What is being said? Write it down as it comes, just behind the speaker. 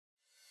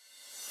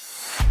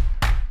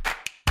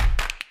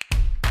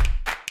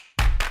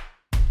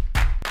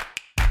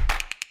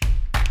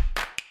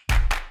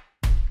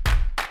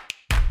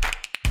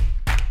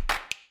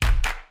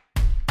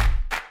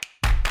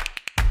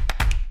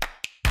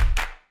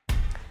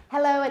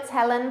it's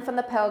Helen from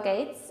the Pearl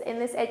Gates. In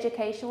this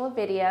educational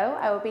video,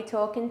 I will be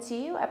talking to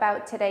you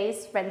about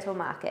today's rental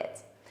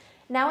market.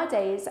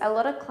 Nowadays, a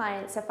lot of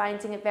clients are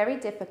finding it very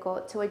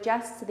difficult to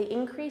adjust to the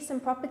increase in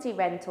property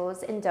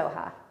rentals in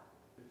Doha.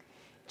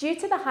 Due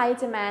to the high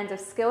demand of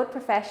skilled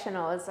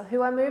professionals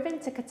who are moving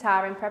to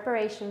Qatar in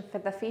preparation for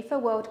the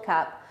FIFA World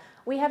Cup,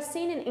 we have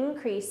seen an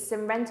increase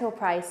in rental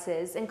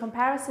prices in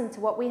comparison to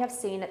what we have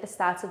seen at the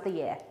start of the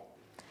year.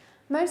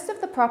 Most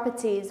of the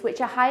properties which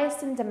are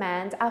highest in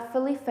demand are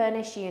fully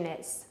furnished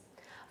units.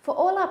 For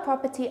all our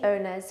property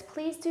owners,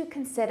 please do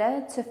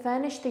consider to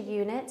furnish the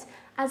unit,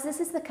 as this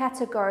is the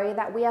category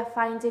that we are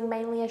finding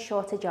mainly a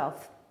shortage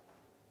of.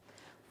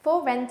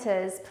 For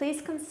renters,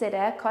 please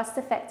consider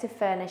cost-effective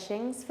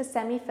furnishings for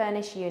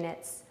semi-furnished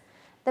units.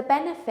 The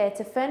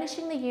benefit of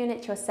furnishing the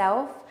unit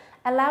yourself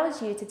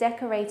allows you to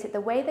decorate it the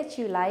way that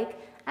you like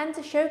and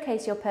to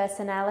showcase your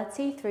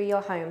personality through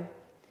your home.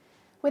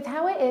 With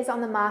how it is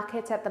on the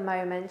market at the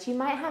moment, you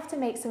might have to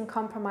make some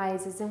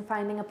compromises in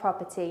finding a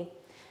property.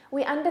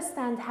 We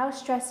understand how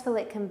stressful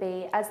it can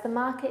be as the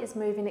market is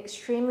moving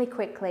extremely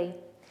quickly.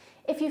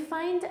 If you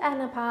find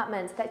an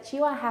apartment that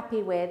you are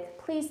happy with,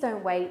 please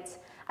don't wait,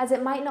 as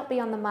it might not be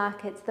on the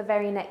market the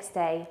very next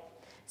day.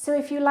 So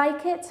if you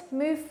like it,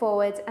 move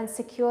forward and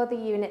secure the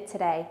unit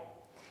today.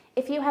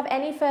 If you have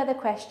any further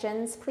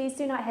questions, please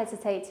do not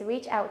hesitate to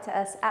reach out to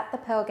us at the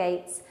Pearl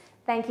Gates.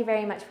 Thank you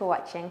very much for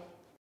watching.